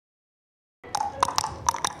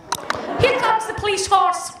police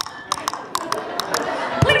horse.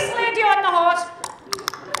 Police lady on the horse.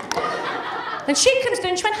 And she comes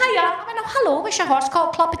down, she went, hiya. I went, oh, hello, what's your horse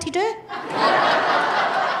called? Cloppitydoo.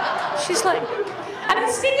 She's like, I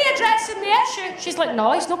didn't see the address in the issue. She's like,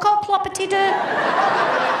 no, he's not called Cloppitydoo.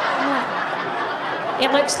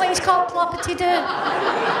 It looks like he's called Cloppitydoo.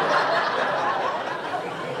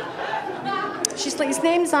 She's like, his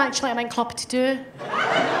name's actually, I went, Cloppitydoo.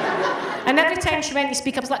 And every time she went to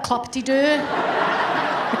speak, I was like, Cloppitydoo.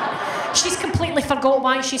 She's completely forgot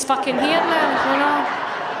why she's fucking here now, you know?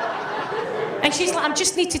 And she's like, I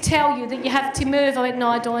just need to tell you that you have to move. I went, no,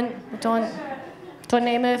 I don't need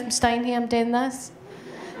to move, I'm staying here, I'm doing this.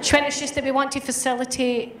 She went, it's just that we want to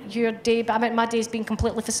facilitate your day, but I meant my day's been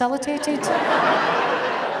completely facilitated. I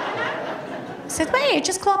said, wait,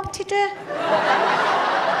 just Cloppitydoo.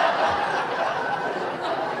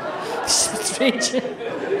 She was raging.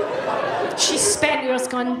 She spent years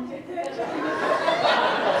going,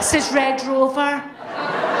 this is Red Rover.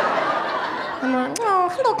 I'm like, oh,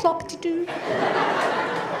 hello, Cloppitydoo.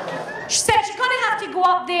 She said, you're going to have to go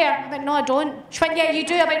up there. I went, no, I don't. She went, yeah, you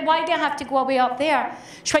do. I went, why do I have to go away up there?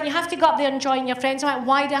 She went, you have to go up there and join your friends. I went,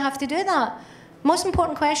 why do I have to do that? Most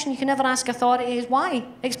important question you can ever ask authority is why?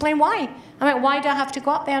 Explain why. I went, why do I have to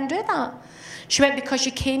go up there and do that? She went, because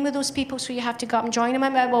you came with those people, so you have to go up and join them. I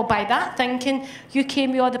went, well, by that thinking, you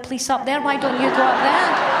came with all the police up there, why don't you go up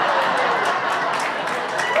there?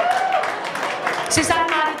 Says, I'm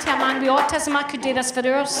married to a man with autism, I could do this for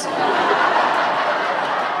hours.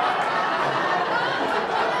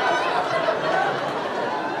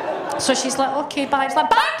 So she's like, okay, bye. It's like,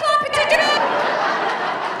 bye, Cloppitydoo!